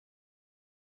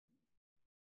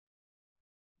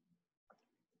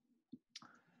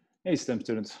Hey, STEM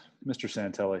students, Mr.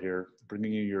 Santella here,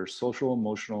 bringing you your social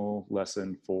emotional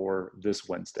lesson for this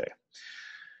Wednesday.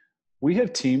 We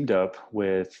have teamed up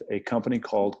with a company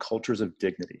called Cultures of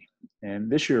Dignity.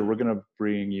 And this year, we're going to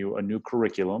bring you a new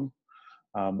curriculum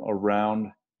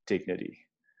around dignity.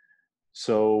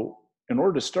 So, in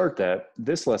order to start that,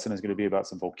 this lesson is going to be about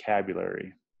some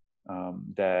vocabulary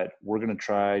that we're going to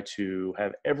try to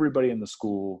have everybody in the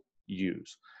school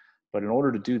use. But in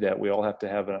order to do that, we all have to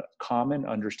have a common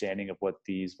understanding of what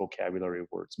these vocabulary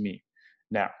words mean.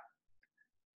 Now,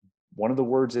 one of the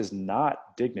words is not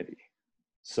dignity.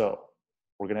 So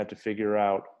we're going to have to figure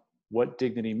out what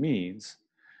dignity means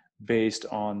based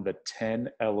on the 10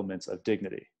 elements of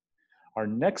dignity. Our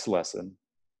next lesson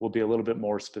will be a little bit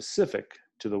more specific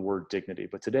to the word dignity,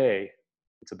 but today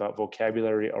it's about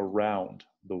vocabulary around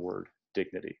the word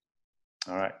dignity.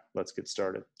 All right, let's get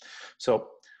started. So,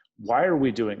 why are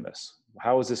we doing this?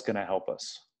 How is this going to help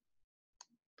us?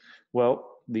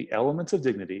 Well, the elements of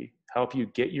dignity help you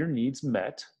get your needs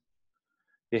met,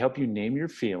 they help you name your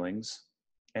feelings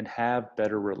and have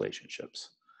better relationships.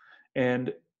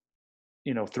 And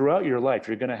throughout your life,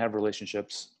 you're going to have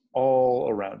relationships all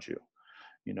around you.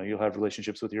 You'll have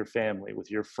relationships with your family, with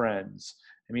your friends.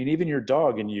 I mean, even your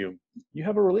dog and you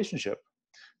have a relationship.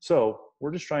 So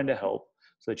we're just trying to help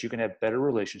so that you can have better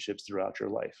relationships throughout your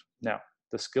life. Now,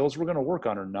 the skills we're going to work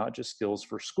on are not just skills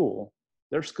for school,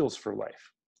 they're skills for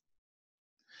life.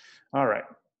 All right.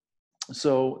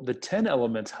 So the 10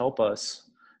 elements help us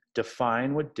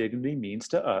define what dignity means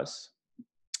to us,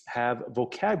 have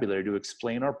vocabulary to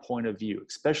explain our point of view,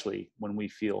 especially when we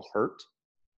feel hurt.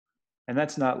 And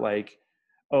that's not like,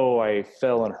 oh, I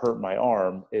fell and hurt my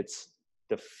arm. It's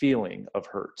the feeling of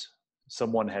hurt.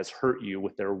 Someone has hurt you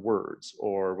with their words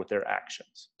or with their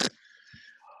actions.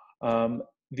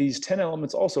 These 10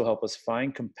 elements also help us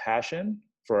find compassion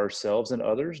for ourselves and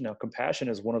others. Now, compassion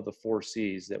is one of the 4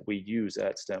 C's that we use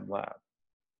at STEM Lab.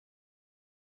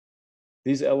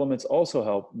 These elements also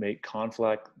help make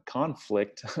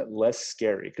conflict less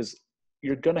scary because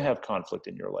you're going to have conflict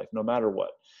in your life no matter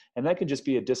what. And that can just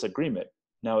be a disagreement.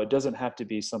 Now, it doesn't have to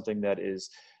be something that is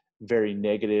very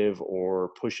negative or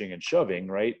pushing and shoving,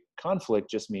 right?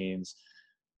 Conflict just means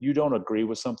you don't agree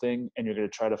with something and you're going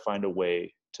to try to find a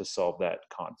way to solve that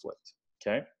conflict.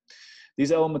 Okay.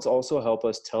 These elements also help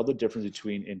us tell the difference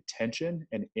between intention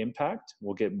and impact.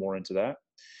 We'll get more into that.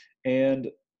 And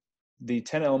the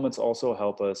 10 elements also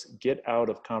help us get out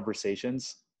of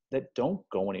conversations that don't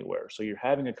go anywhere. So you're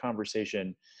having a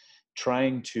conversation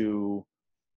trying to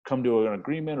come to an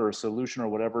agreement or a solution or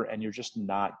whatever, and you're just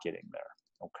not getting there.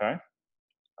 Okay.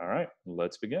 All right,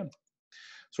 let's begin.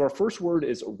 So our first word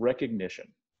is recognition.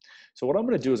 So what I'm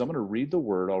going to do is I'm going to read the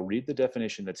word, I'll read the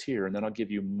definition that's here, and then I'll give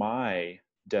you my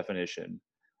definition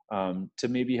to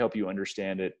maybe help you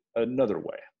understand it another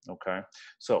way. Okay.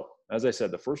 So as I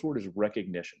said, the first word is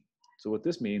recognition. So what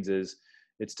this means is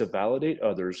it's to validate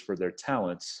others for their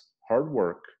talents, hard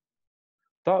work,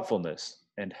 thoughtfulness,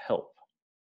 and help.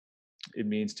 It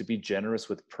means to be generous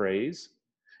with praise,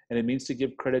 and it means to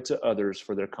give credit to others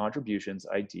for their contributions,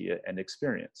 idea, and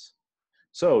experience.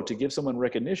 So to give someone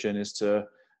recognition is to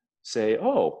say,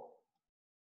 oh,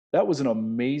 that was an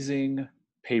amazing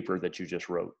paper that you just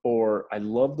wrote, or I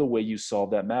love the way you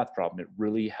solved that math problem. It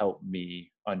really helped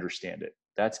me understand it.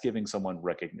 That's giving someone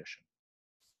recognition.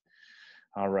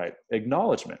 All right,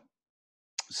 acknowledgement.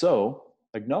 So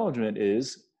acknowledgement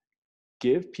is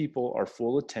give people our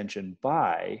full attention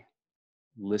by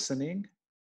listening,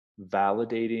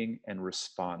 validating, and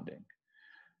responding.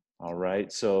 All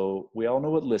right, so we all know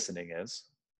what listening is.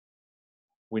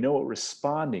 We know what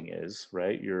responding is,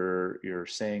 right? You're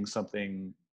saying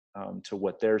something to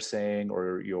what they're saying,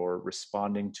 or you're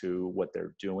responding to what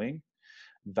they're doing.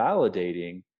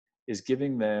 Validating is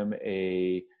giving them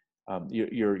a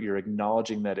you're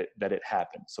acknowledging that it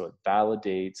happened, so it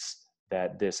validates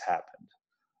that this happened.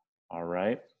 All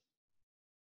right.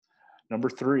 Number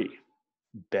 3,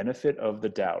 benefit of the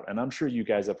doubt. And I'm sure you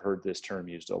guys have heard this term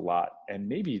used a lot, and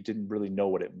maybe you didn't really know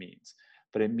what it means,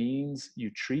 but it means you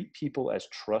treat people as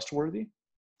trustworthy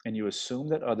and you assume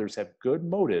that others have good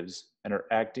motives and are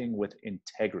acting with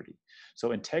integrity.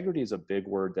 So integrity is a big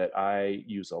word that I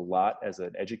use a lot as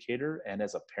an educator and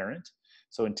as a parent.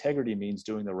 So integrity means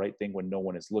doing the right thing when no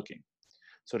one is looking.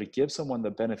 So to give someone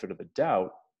the benefit of the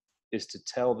doubt is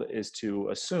to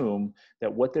assume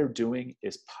that what they're doing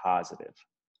is positive.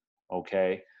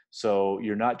 Okay. So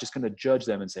you're not just going to judge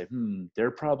them and say,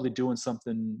 they're probably doing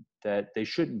something that they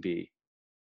shouldn't be.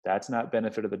 That's not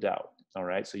benefit of the doubt. All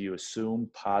right. So you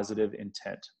assume positive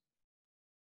intent.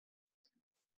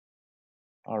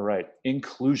 All right,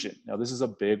 inclusion. Now, this is a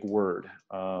big word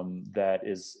that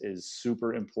is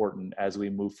super important as we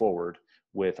move forward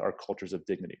with our cultures of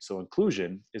dignity. So,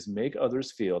 inclusion is make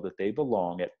others feel that they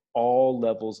belong at all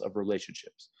levels of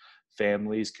relationships,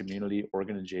 families, community,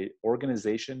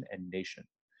 organization, and nation.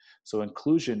 So,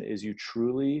 inclusion is you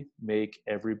truly make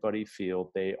everybody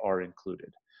feel they are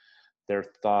included. Their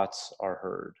thoughts are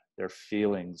heard, their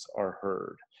feelings are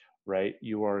heard, right?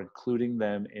 You are including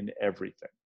them in everything.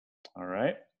 All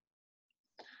right.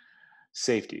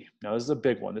 Safety. Now, this is a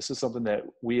big one. This is something that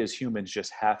we as humans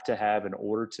just have to have in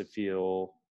order to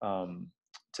feel,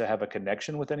 to have a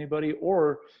connection with anybody,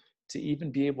 or to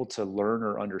even be able to learn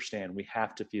or understand. We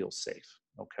have to feel safe.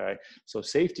 Okay. So,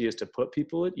 safety is to put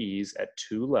people at ease at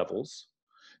two levels.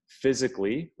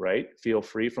 Physically, right? Feel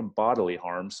free from bodily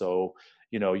harm. So,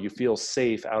 you feel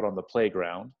safe out on the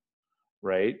playground,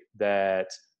 right? That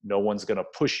no one's going to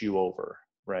push you over,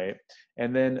 right?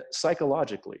 And then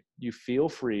psychologically, you feel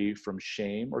free from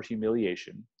shame or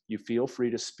humiliation. You feel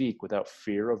free to speak without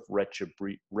fear of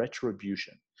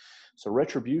retribution. So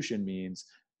retribution means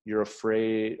you're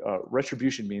afraid.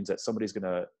 Retribution means that somebody's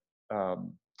going to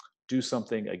do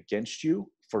something against you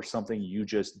for something you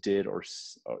just did, or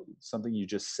something you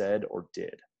just said or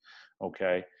did.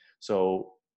 Okay,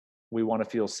 so we want to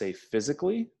feel safe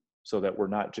physically, so that we're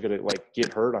not going to like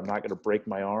get hurt. I'm not going to break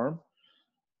my arm.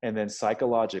 And then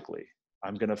psychologically,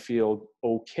 I'm going to feel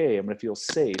okay. I'm going to feel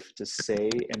safe to say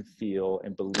and feel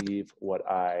and believe what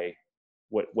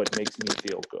makes me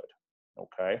feel good.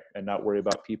 Okay. And not worry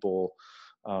about people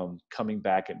coming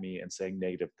back at me and saying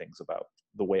negative things about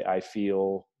the way I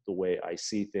feel, the way I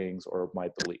see things, or my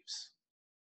beliefs.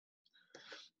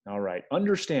 All right.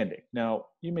 Understanding. Now,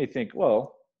 you may think,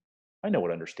 well, I know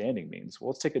what understanding means. Well,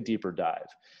 let's take a deeper dive.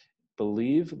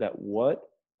 Believe that what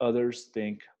others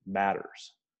think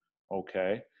matters.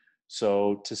 Okay.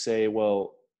 So to say,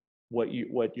 well, what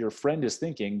your friend is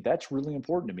thinking, that's really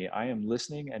important to me. I am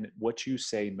listening, and what you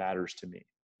say matters to me.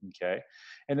 Okay.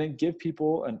 And then give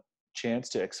people a chance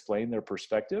to explain their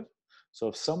perspective. So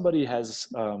if somebody has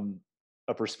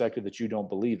a perspective that you don't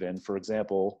believe in, for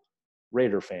example,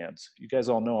 Raider fans, you guys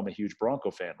all know I'm a huge Bronco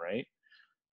fan, right?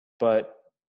 But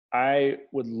I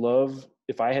would love,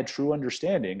 if I had true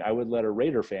understanding, I would let a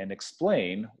Raider fan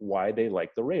explain why they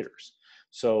like the Raiders.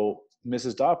 So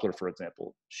Mrs. Doppler, for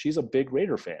example, she's a big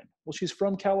Raider fan. Well, she's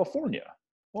from California.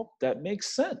 Well, that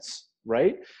makes sense,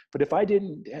 right? But if I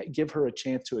didn't give her a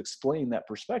chance to explain that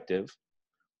perspective,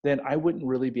 then I wouldn't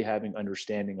really be having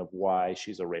understanding of why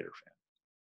she's a Raider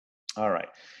fan. All right.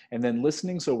 And then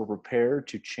listening, so we're prepared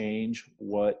to change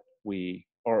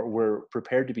we're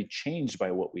prepared to be changed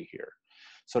by what we hear.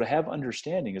 So to have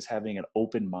understanding is having an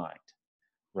open mind,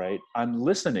 right? I'm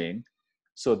listening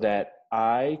so that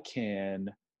I'm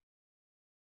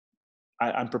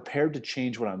prepared to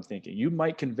change what I'm thinking. You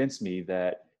might convince me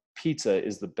that pizza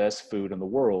is the best food in the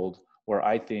world, where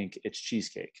I think it's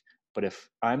cheesecake. But if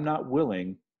I'm not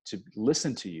willing to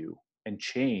listen to you and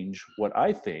change what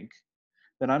I think,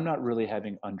 then I'm not really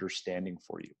having understanding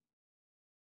for you.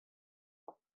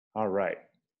 All right.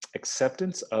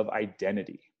 Acceptance of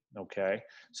identity. Okay.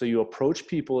 So you approach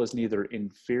people as neither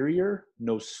inferior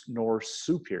nor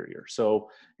superior. So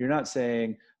you're not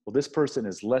saying, well, this person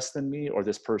is less than me, or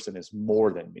this person is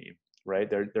more than me, right?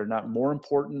 They're not more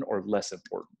important or less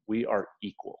important. We are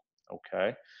equal.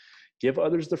 Okay. Give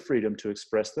others the freedom to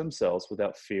express themselves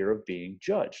without fear of being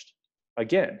judged.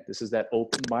 Again, this is that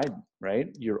open mind, right?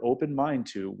 Your open mind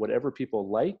to whatever people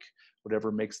like,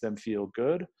 whatever makes them feel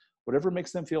good, whatever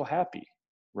makes them feel happy,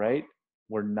 right?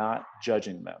 We're not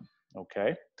judging them,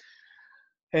 okay?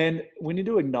 And we need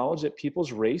to acknowledge that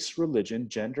people's race, religion,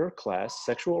 gender, class,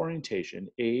 sexual orientation,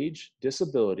 age,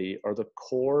 disability are the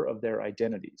core of their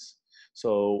identities.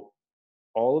 So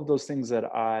all of those things that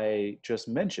I just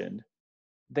mentioned,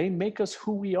 they make us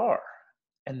who we are.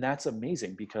 And that's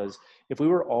amazing, because if we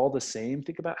were all the same,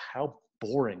 think about how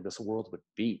boring this world would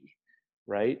be,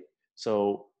 right?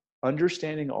 So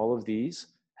understanding all of these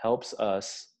helps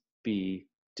us be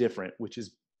different, which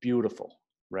is beautiful,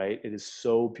 right? It is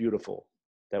so beautiful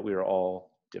that we are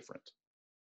all different.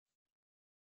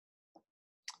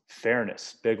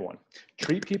 Fairness, big one.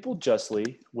 Treat people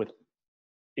justly with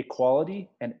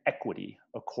equality and equity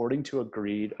according to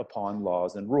agreed upon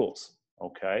laws and rules.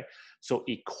 Okay. So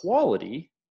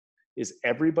equality is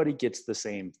everybody gets the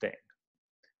same thing.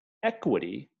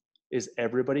 Equity is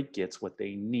everybody gets what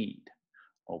they need.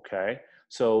 Okay.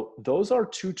 So those are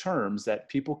two terms that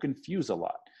people confuse a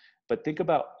lot. But think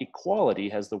about equality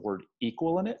has the word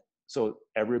equal in it. So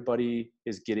everybody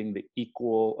is getting the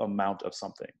equal amount of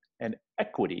something. And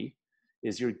equity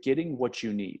is you're getting what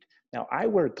you need. Now, I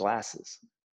wear glasses.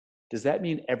 Does that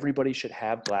mean everybody should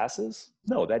have glasses?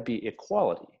 No, that'd be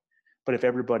equality. But if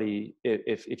everybody,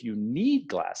 if you need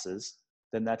glasses,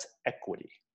 then that's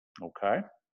equity, okay?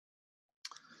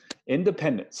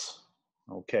 Independence,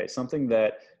 okay, something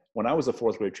that when I was a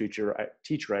fourth grade teacher,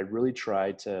 I really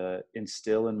tried to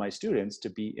instill in my students to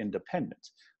be independent.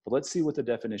 But let's see what the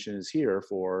definition is here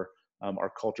for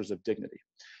our cultures of dignity.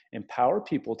 Empower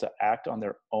people to act on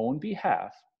their own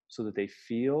behalf so that they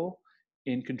feel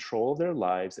in control of their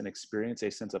lives and experience a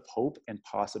sense of hope and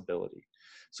possibility.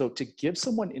 So to give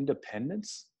someone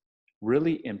independence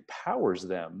really empowers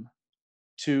them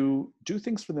to do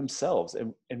things for themselves.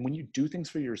 And when you do things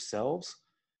for yourselves,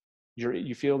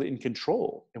 you feel in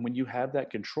control. And when you have that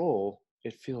control,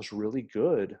 it feels really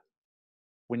good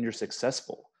when you're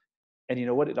successful. And you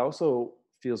know what? It also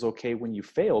feels okay when you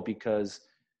fail because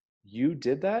you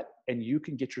did that and you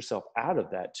can get yourself out of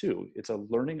that too. It's a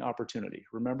learning opportunity.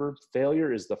 Remember,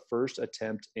 failure is the first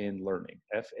attempt in learning,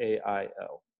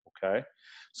 FAIL, okay?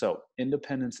 So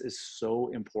independence is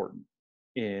so important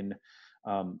in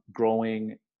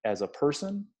growing as a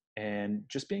person and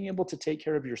just being able to take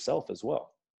care of yourself as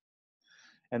well.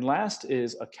 And last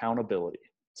is accountability.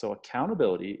 So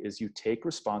accountability is you take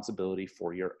responsibility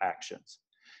for your actions.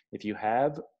 If you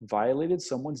have violated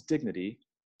someone's dignity,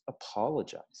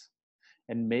 apologize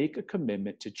and make a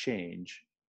commitment to change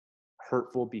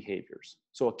hurtful behaviors.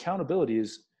 So accountability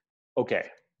is, okay,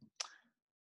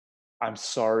 I'm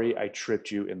sorry I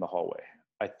tripped you in the hallway.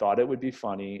 I thought it would be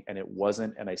funny and it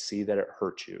wasn't, and I see that it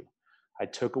hurt you. I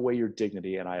took away your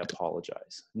dignity and I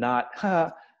apologize. Not,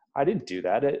 I didn't do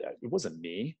that. It wasn't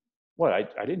me. What?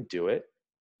 I didn't do it.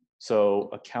 So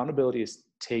accountability is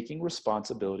taking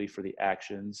responsibility for the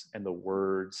actions and the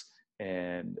words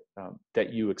and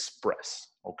that you express.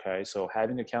 Okay, so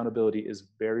having accountability is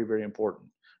very, very important.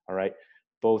 All right,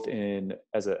 both in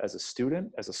as a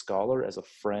student, as a scholar, as a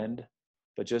friend,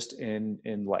 but just in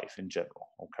life in general.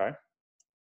 Okay.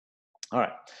 All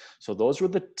right, so those were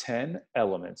the 10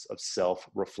 elements of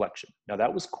self-reflection. Now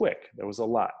that was quick, there was a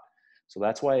lot. So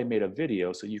that's why I made a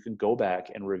video so you can go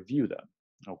back and review them,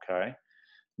 okay?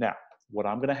 Now, what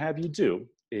I'm gonna have you do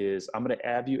is I'm gonna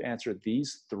have you answer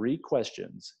these 3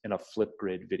 questions in a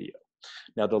Flipgrid video.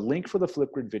 Now the link for the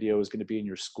Flipgrid video is gonna be in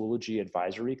your Schoology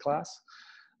advisory class.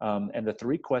 And the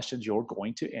 3 questions you're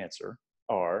going to answer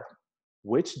are,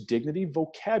 which dignity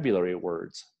vocabulary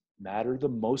words matter the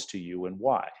most to you and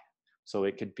why? So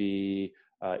it could be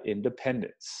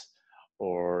independence,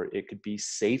 or it could be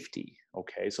safety.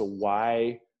 Okay, so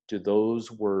why do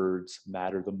those words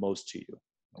matter the most to you?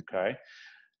 Okay,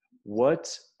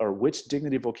 which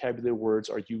dignity vocabulary words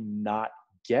are you not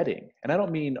getting? And I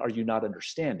don't mean are you not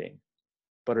understanding,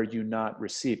 but are you not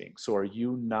receiving? So are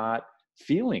you not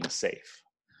feeling safe?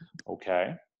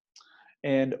 Okay,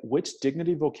 and which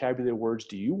dignity vocabulary words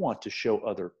do you want to show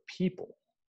other people?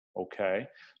 Okay,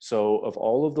 so of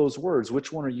all of those words,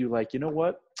 which one are you like, you know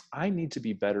what? I need to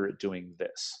be better at doing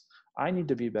this. I need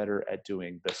to be better at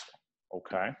doing this one.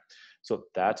 Okay, so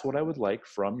that's what I would like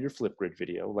from your Flipgrid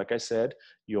video. Like I said,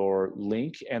 your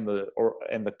link and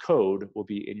the code will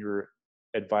be in your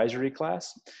advisory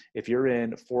class. If you're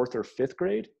in 4th or 5th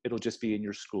grade, it'll just be in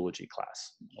your Schoology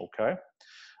class. Okay.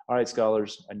 All right,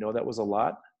 scholars, I know that was a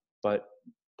lot, but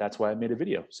that's why I made a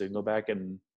video. So you can go back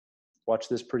and watch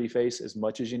this pretty face as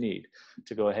much as you need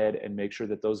to go ahead and make sure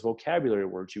that those vocabulary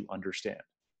words you understand.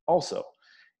 Also,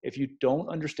 if you don't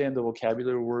understand the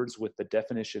vocabulary words with the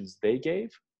definitions they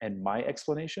gave and my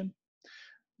explanation,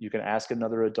 you can ask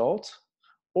another adult,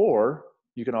 or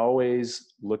you can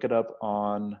always look it up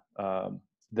on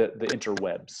the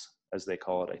interwebs, as they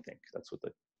call it, I think. That's what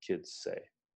the kids say.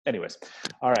 Anyways,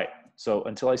 all right. So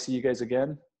until I see you guys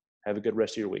again, have a good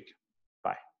rest of your week.